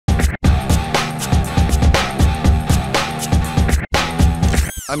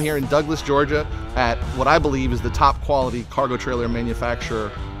I'm here in Douglas, Georgia at what I believe is the top quality cargo trailer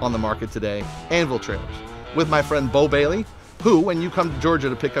manufacturer on the market today, Anvil Trailers, with my friend Bo Bailey, who, when you come to Georgia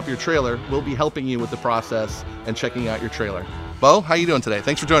to pick up your trailer, will be helping you with the process and checking out your trailer. Bo, how you doing today?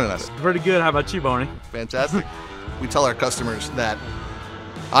 Thanks for joining us. Pretty good. How about you, Barney? Fantastic. We tell our customers that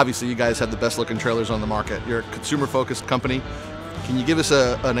obviously you guys have the best looking trailers on the market. You're a consumer focused company. Can you give us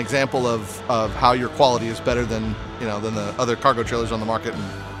an example of how your quality is better than the other cargo trailers on the market?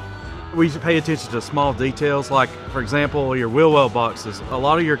 We pay attention to small details, like, for example, your wheel well boxes. A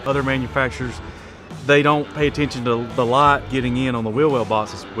lot of your other manufacturers, they don't pay attention to the light getting in on the wheel well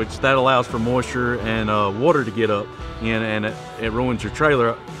boxes, which that allows for moisture and water to get up in, and it ruins your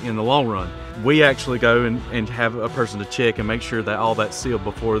trailer in the long run. We actually go and have a person to check and make sure that all that's sealed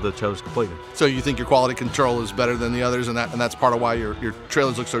before the trailer's completed. So you think your quality control is better than the others, and that's part of why your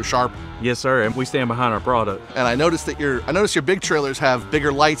trailers look so sharp? Yes, sir, and we stand behind our product. And I noticed that your big trailers have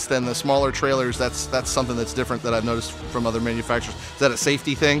bigger lights than the smaller trailers. That's something that's different that I've noticed from other manufacturers. Is that a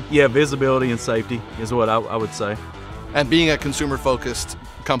safety thing? Yeah, visibility and safety is what I would say. And being a consumer-focused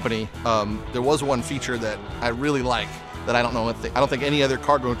company, there was one feature that I really like that I don't think any other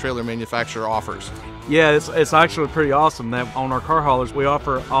cargo trailer manufacturer offers. Yeah, it's actually pretty awesome that on our car haulers we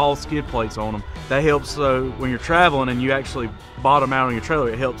offer all skid plates on them. That helps, so when you're traveling and you actually bottom out on your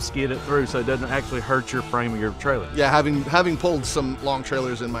trailer, it helps skid it through so it doesn't actually hurt your frame of your trailer. Yeah, having pulled some long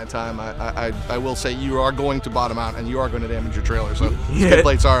trailers in my time, I will say you are going to bottom out and you are going to damage your trailer. So skid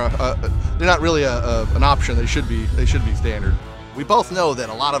plates are they're not really an option. They should be standard. We both know that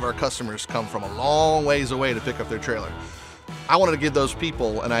a lot of our customers come from a long ways away to pick up their trailer. I wanted to give those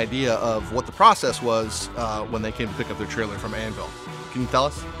people an idea of what the process was when they came to pick up their trailer from Anvil. Can you tell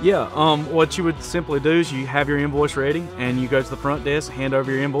us? Yeah, what you would simply do is you have your invoice ready and you go to the front desk, hand over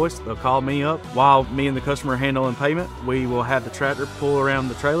your invoice. They'll call me up. While me and the customer are handling payment, we will have the tractor pull around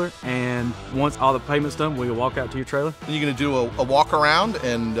the trailer, and once all the payment's done, we will walk out to your trailer. And you're going to do a walk around,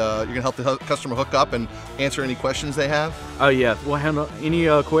 and you're going to help the customer hook up and answer any questions they have? Oh yeah, we'll handle any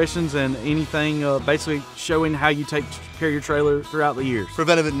questions and anything, basically showing how you take care of your trailer throughout the years.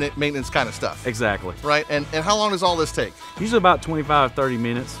 Preventative maintenance kind of stuff. Exactly. Right, and how long does all this take? Usually about 25-30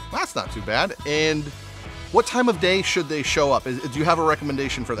 minutes. That's not too bad. And what time of day should they show up? Do you have a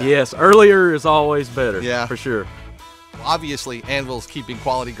recommendation for that? Yes, earlier is always better. Yeah, for sure. Well, obviously, Anvil's keeping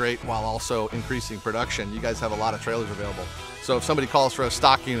quality great while also increasing production. You guys have a lot of trailers available. So if somebody calls for a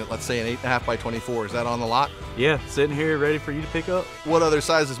stock unit, let's say an 8.5 by 24, is that on the lot? Yeah, sitting here ready for you to pick up. What other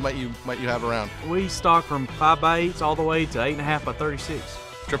sizes might you have around? We stock from 5x8s all the way to 8.5 by 36.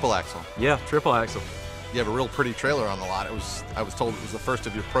 Triple axle. Yeah, triple axle. You have a real pretty trailer on the lot. I was told it was the first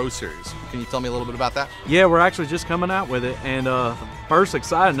of your Pro Series. Can you tell me a little bit about that? Yeah, we're actually just coming out with it, and first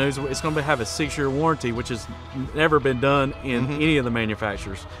exciting news, it's going to have a 6-year warranty, which has never been done in any of the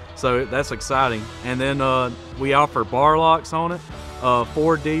manufacturers. So that's exciting. And then we offer bar locks on it,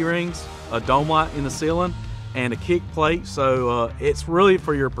 4 D-rings, a dome light in the ceiling, and a kick plate. So it's really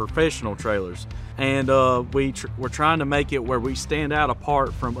for your professional trailers. And we're trying to make it where we stand out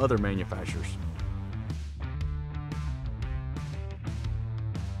apart from other manufacturers.